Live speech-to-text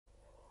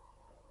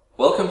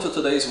Welcome to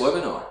today's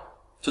webinar.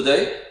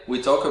 Today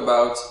we talk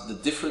about the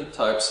different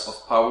types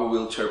of power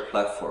wheelchair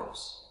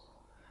platforms.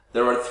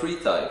 There are three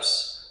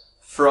types: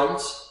 front,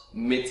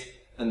 mid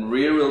and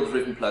rear wheel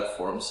driven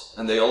platforms,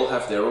 and they all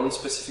have their own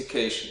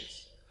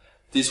specifications.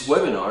 This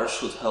webinar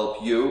should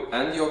help you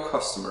and your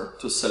customer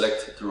to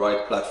select the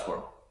right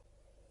platform.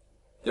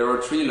 There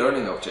are three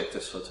learning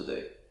objectives for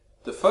today.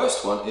 The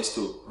first one is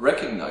to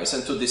recognize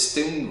and to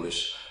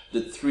distinguish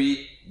the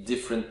three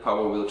different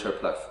power wheelchair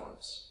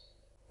platforms.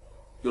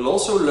 You'll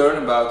also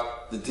learn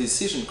about the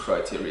decision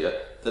criteria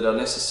that are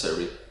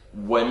necessary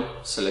when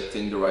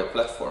selecting the right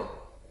platform.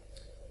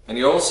 And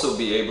you'll also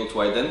be able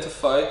to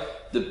identify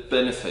the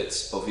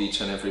benefits of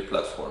each and every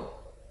platform.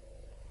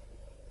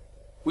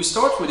 We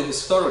start with a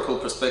historical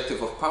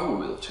perspective of power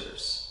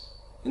wheelchairs.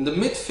 In the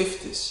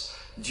mid-50s,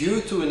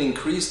 due to an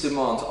increased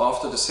demand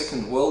after the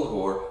Second World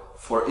War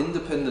for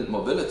independent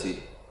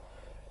mobility,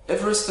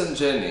 Everest and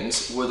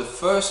Jennings were the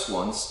first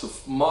ones to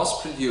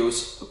mass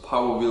produce a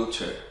power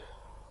wheelchair.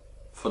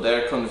 For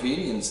their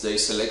convenience, they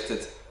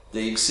selected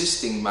the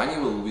existing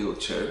manual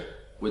wheelchair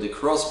with a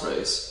cross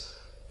brace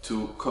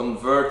to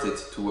convert it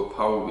to a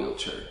power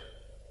wheelchair.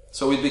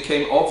 So it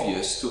became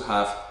obvious to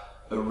have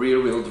a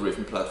rear-wheel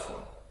driven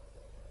platform.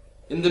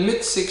 In the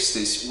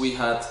mid-60s, we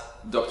had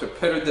Dr.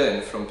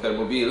 Permobil from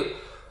Permobil,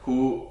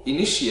 who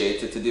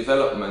initiated the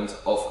development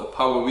of a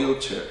power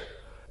wheelchair.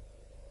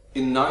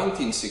 In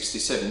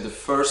 1967, the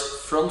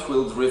first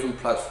front-wheel driven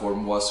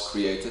platform was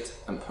created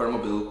and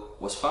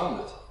Permobil was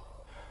founded.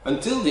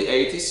 Until the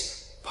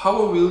 80s,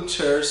 power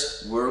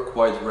wheelchairs were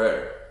quite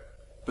rare.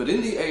 But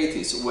in the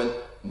 80s, when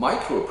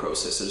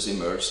microprocessors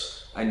emerged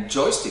and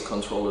joystick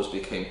controllers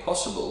became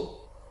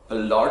possible, a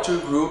larger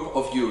group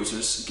of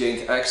users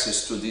gained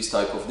access to these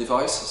type of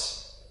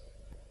devices.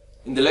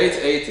 In the late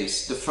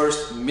 80s, the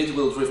first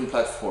mid-wheel driven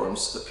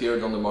platforms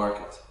appeared on the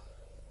market.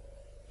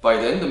 By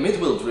then, the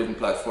mid-wheel driven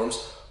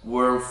platforms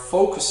were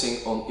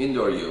focusing on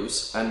indoor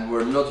use and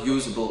were not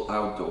usable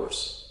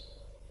outdoors.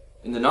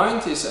 In the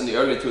 90s and the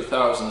early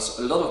 2000s,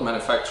 a lot of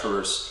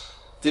manufacturers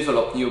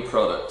developed new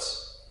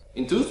products.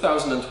 In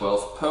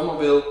 2012,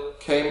 Permobil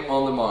came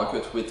on the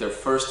market with their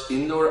first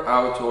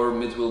indoor-outdoor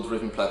mid-wheel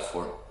driven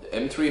platform, the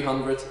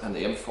M300 and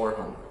the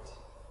M400.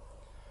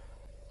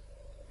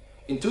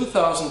 In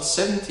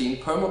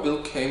 2017,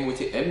 Permobil came with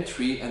the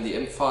M3 and the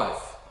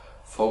M5,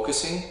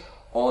 focusing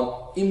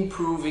on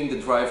improving the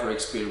driver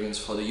experience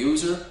for the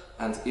user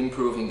and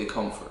improving the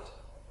comfort.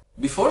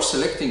 Before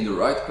selecting the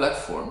right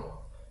platform,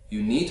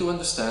 you need to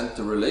understand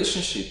the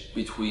relationship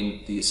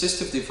between the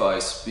assistive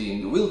device,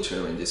 being the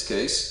wheelchair in this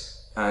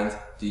case, and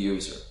the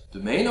user. The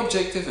main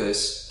objective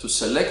is to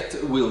select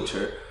a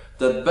wheelchair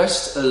that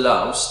best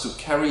allows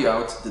to carry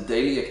out the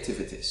daily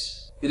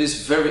activities. It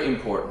is very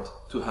important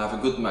to have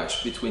a good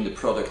match between the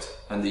product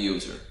and the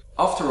user.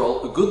 After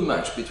all, a good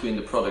match between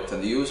the product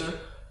and the user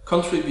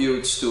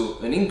contributes to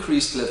an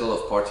increased level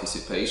of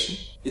participation.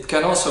 It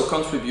can also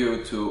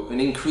contribute to an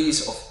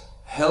increase of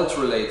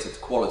health-related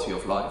quality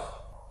of life.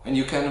 And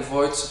you can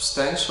avoid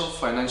substantial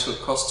financial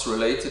costs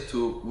related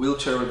to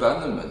wheelchair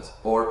abandonment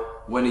or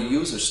when a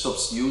user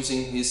stops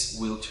using his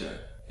wheelchair.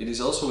 It is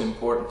also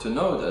important to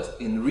know that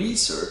in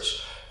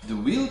research, the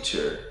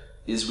wheelchair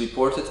is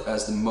reported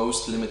as the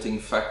most limiting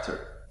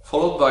factor,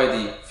 followed by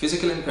the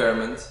physical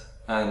impairment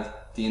and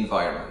the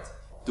environment.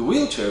 The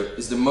wheelchair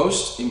is the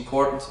most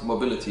important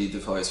mobility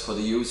device for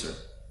the user,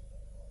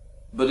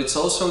 but it's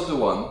also the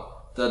one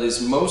that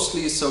is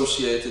mostly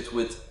associated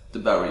with the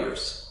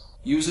barriers.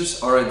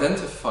 Users are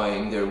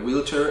identifying their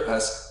wheelchair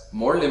as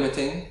more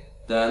limiting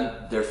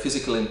than their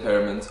physical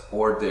impairment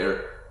or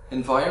their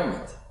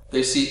environment.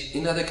 They see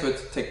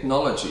inadequate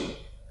technology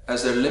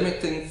as their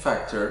limiting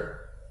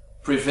factor,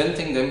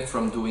 preventing them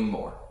from doing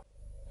more.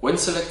 When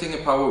selecting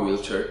a power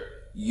wheelchair,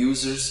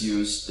 users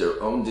use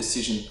their own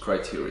decision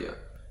criteria,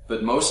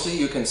 but mostly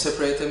you can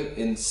separate them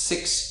in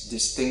 6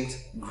 distinct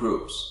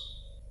groups.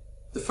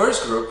 The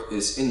first group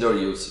is indoor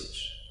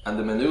usage and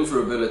the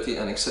maneuverability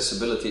and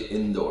accessibility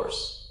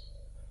indoors.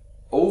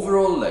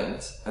 Overall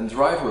length and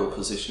drive wheel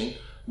positioning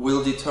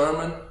will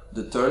determine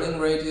the turning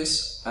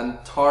radius and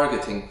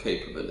targeting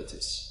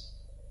capabilities.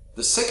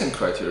 The second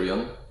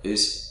criterion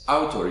is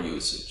outdoor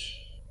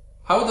usage.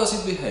 How does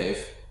it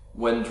behave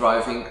when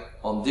driving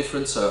on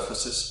different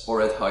surfaces or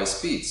at high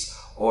speeds?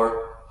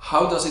 Or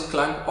how does it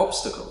climb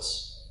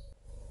obstacles?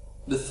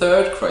 The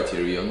third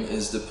criterion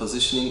is the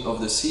positioning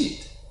of the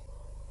seat.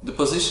 The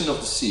position of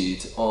the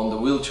seat on the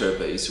wheelchair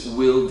base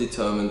will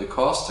determine the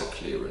caster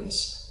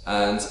clearance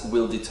and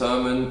will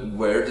determine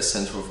where the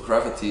center of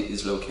gravity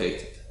is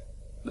located.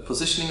 The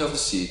positioning of the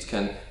seat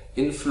can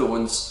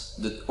influence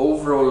the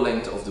overall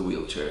length of the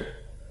wheelchair,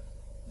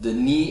 the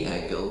knee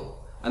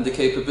angle, and the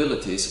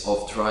capabilities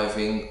of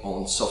driving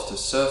on softer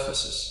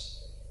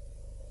surfaces.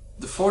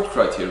 The fourth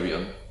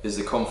criterion is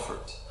the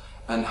comfort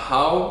and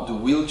how the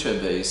wheelchair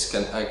base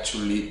can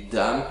actually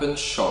dampen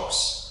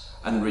shocks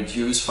and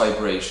reduce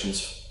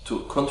vibrations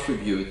to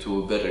contribute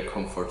to a better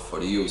comfort for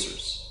the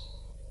users.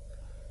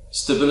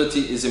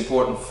 Stability is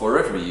important for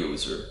every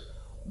user.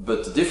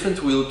 but the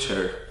different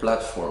wheelchair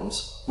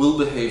platforms will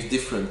behave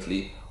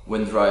differently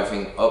when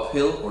driving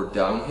uphill or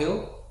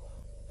downhill.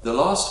 The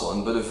last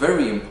one, but a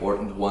very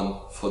important one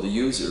for the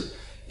user,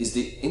 is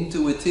the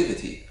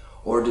intuitivity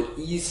or the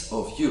ease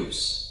of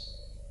use.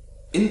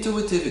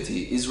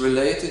 Intuitivity is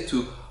related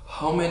to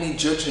how many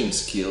judging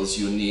skills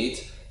you need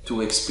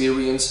to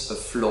experience a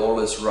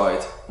flawless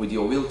ride with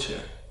your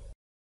wheelchair.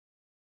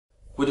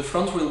 With a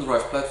front-wheel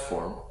drive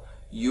platform,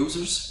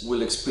 users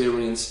will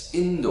experience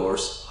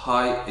indoors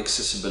high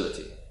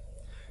accessibility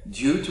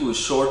due to a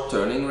short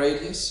turning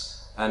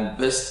radius and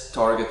best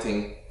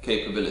targeting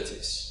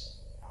capabilities.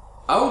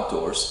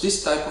 Outdoors,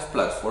 this type of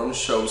platform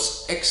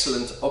shows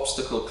excellent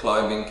obstacle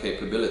climbing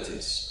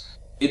capabilities.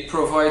 It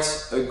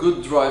provides a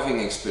good driving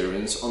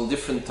experience on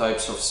different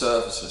types of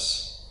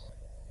surfaces.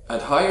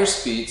 At higher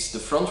speeds, the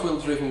front-wheel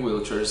driven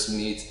wheelchairs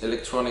need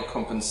electronic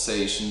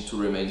compensation to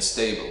remain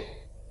stable.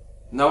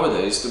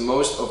 Nowadays, the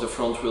most of the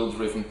front-wheel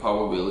driven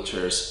power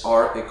wheelchairs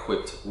are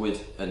equipped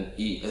with an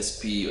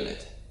ESP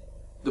unit.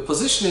 The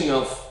positioning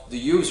of the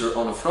user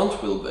on a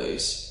front wheel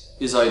base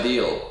is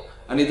ideal,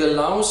 and it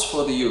allows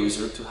for the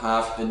user to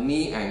have a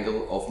knee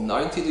angle of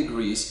 90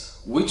 degrees,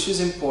 which is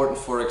important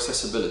for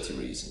accessibility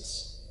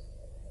reasons.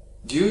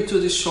 Due to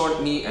this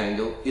short knee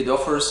angle, it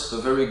offers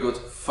a very good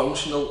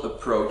functional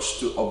approach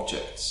to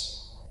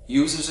objects.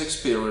 Users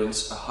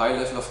experience a high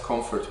level of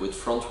comfort with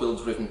front-wheel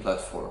driven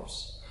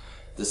platforms.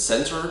 The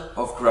center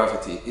of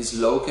gravity is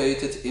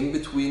located in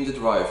between the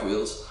drive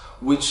wheels,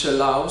 which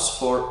allows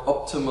for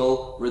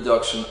optimal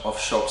reduction of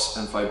shocks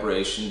and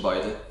vibration by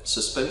the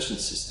suspension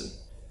system.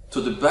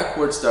 To the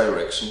backwards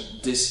direction,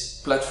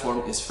 this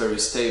platform is very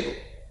stable.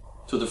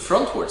 To the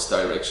frontwards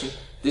direction,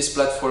 this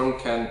platform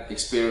can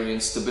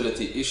experience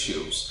stability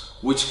issues,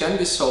 which can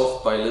be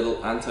solved by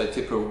little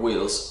anti-tipper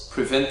wheels,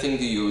 preventing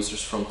the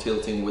users from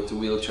tilting with the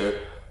wheelchair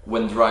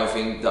when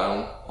driving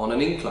down on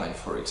an incline,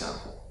 for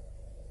example.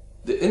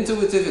 The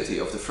intuitivity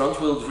of the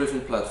front-wheel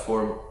driven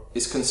platform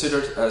is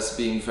considered as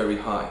being very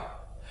high.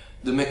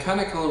 The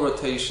mechanical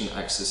rotation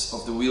axis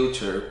of the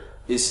wheelchair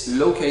is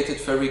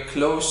located very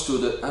close to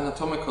the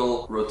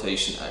anatomical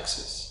rotation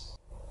axis.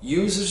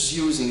 Users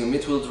using a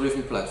mid-wheel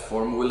driven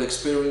platform will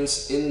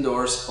experience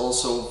indoors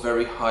also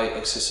very high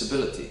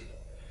accessibility.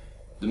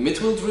 The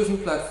mid-wheel driven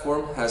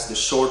platform has the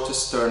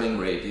shortest turning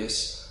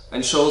radius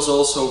and shows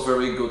also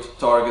very good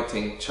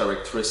targeting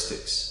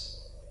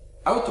characteristics.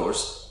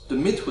 Outdoors, the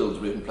mid-wheel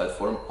driven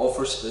platform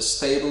offers a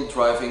stable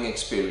driving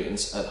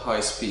experience at high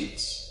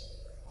speeds.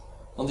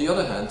 On the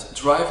other hand,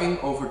 driving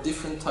over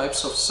different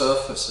types of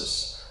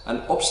surfaces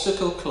and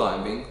obstacle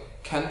climbing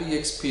can be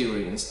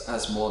experienced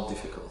as more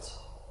difficult.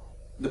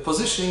 The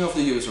positioning of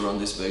the user on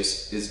this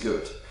base is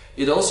good.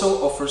 It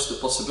also offers the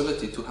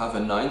possibility to have a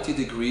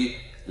 90-degree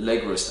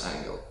leg rest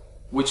angle,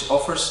 which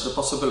offers the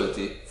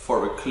possibility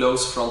for a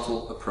close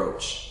frontal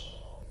approach.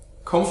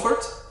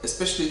 Comfort,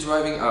 especially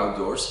driving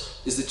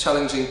outdoors, is the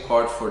challenging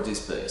part for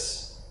this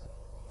base.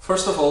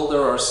 First of all,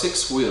 there are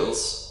 6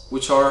 wheels,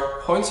 which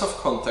are points of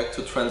contact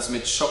to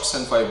transmit shocks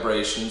and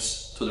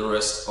vibrations to the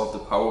rest of the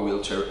power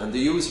wheelchair and the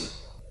user.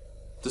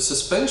 The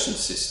suspension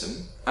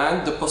system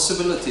and the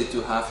possibility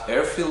to have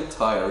air-filled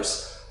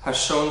tires has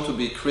shown to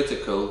be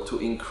critical to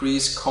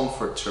increase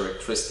comfort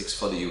characteristics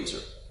for the user.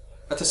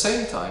 At the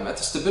same time, at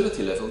the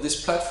stability level,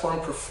 this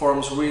platform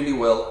performs really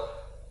well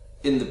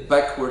in the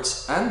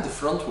backwards and the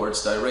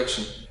frontwards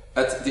direction.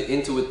 At the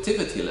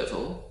intuitivity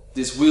level,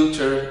 this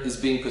wheelchair is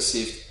being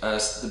perceived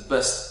as the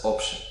best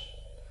option.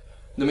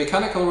 The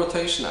mechanical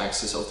rotation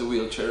axis of the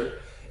wheelchair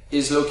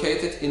is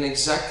located in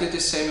exactly the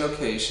same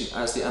location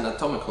as the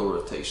anatomical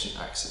rotation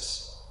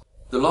axis.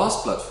 The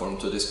last platform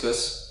to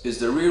discuss is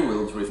the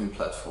rear-wheel driven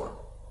platform.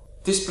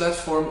 This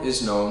platform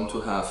is known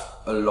to have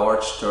a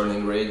large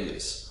turning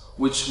radius,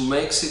 which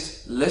makes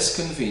it less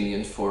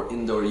convenient for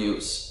indoor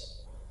use.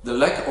 The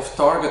lack of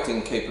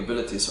targeting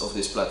capabilities of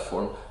this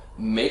platform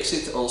makes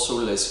it also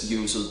less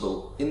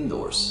usable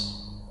indoors.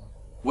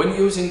 When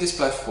using this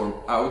platform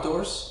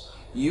outdoors,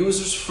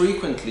 users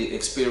frequently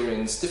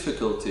experience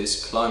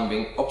difficulties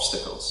climbing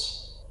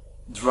obstacles.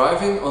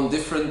 Driving on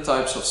different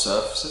types of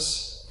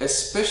surfaces,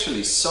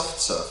 especially soft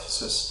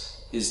surfaces,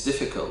 is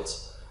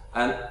difficult,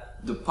 and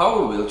the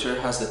power wheelchair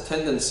has the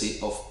tendency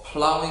of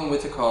plowing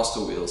with the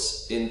caster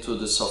wheels into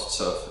the soft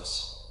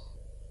surface.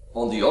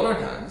 On the other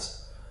hand,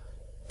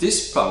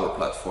 this power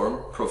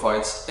platform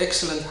provides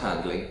excellent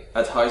handling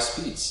at high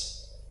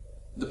speeds.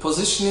 The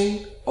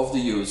positioning of the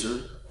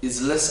user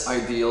is less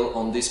ideal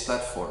on this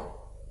platform.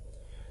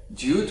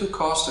 Due to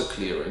caster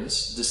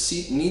clearance, the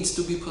seat needs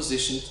to be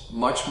positioned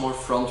much more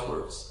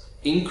frontwards,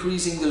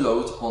 increasing the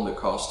load on the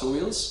caster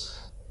wheels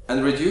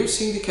and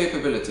reducing the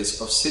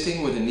capabilities of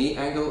sitting with a knee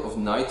angle of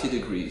 90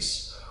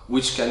 degrees,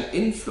 which can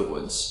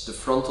influence the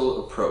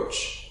frontal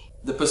approach.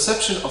 The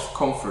perception of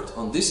comfort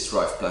on this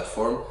drive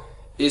platform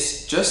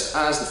is, just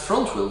as the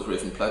front-wheel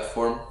driven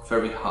platform,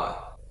 very high.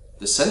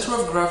 The center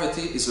of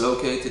gravity is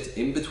located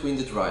in between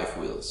the drive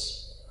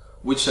wheels,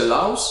 which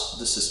allows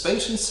the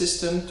suspension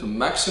system to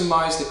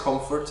maximize the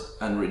comfort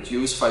and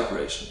reduce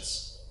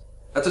vibrations.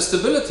 At the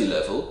stability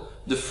level,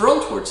 the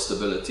frontward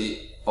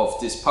stability of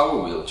this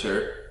power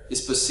wheelchair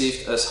is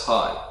perceived as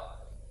high.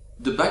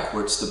 The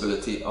backward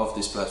stability of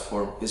this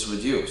platform is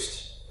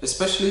reduced,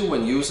 especially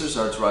when users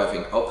are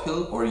driving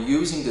uphill or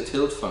using the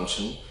tilt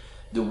function.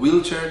 The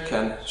wheelchair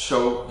can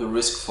show the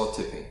risk for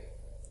tipping.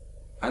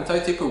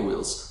 Anti-tipper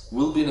wheels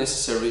will be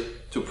necessary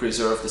to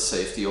preserve the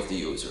safety of the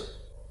user.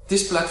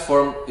 This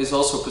platform is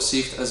also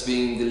perceived as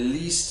being the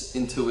least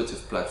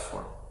intuitive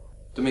platform.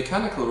 The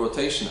mechanical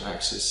rotation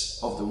axis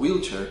of the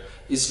wheelchair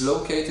is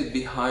located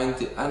behind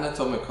the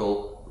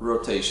anatomical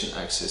rotation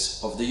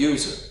axis of the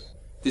user.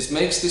 This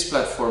makes this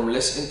platform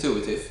less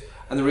intuitive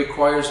and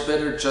requires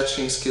better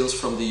judging skills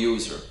from the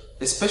user,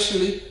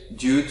 especially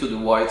due to the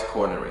wide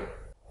cornering.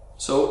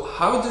 So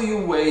how do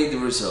you weigh the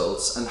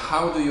results and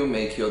how do you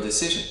make your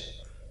decision?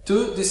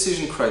 Two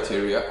decision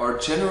criteria are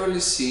generally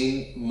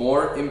seen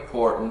more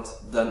important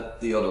than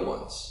the other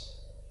ones.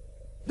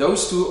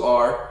 Those two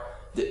are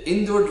the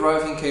indoor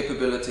driving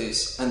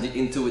capabilities and the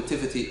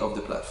intuitivity of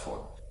the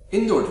platform.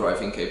 Indoor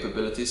driving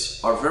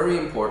capabilities are very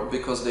important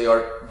because they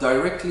are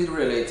directly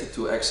related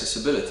to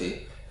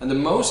accessibility,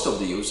 and most of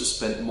the users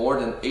spend more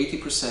than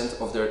 80%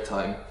 of their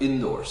time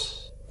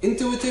indoors.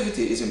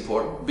 Intuitivity is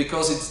important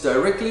because it's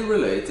directly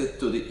related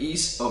to the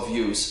ease of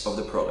use of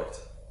the product.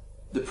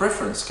 The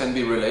preference can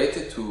be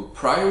related to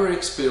prior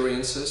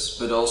experiences,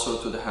 but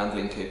also to the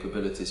handling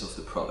capabilities of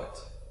the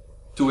product.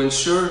 To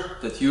ensure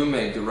that you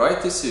make the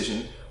right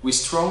decision, we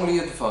strongly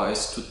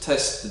advise to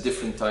test the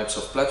different types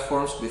of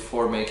platforms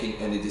before making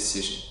any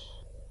decision.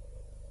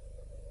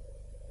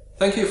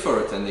 Thank you for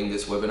attending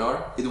this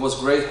webinar. It was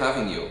great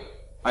having you.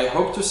 I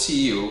hope to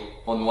see you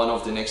on one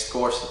of the next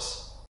courses.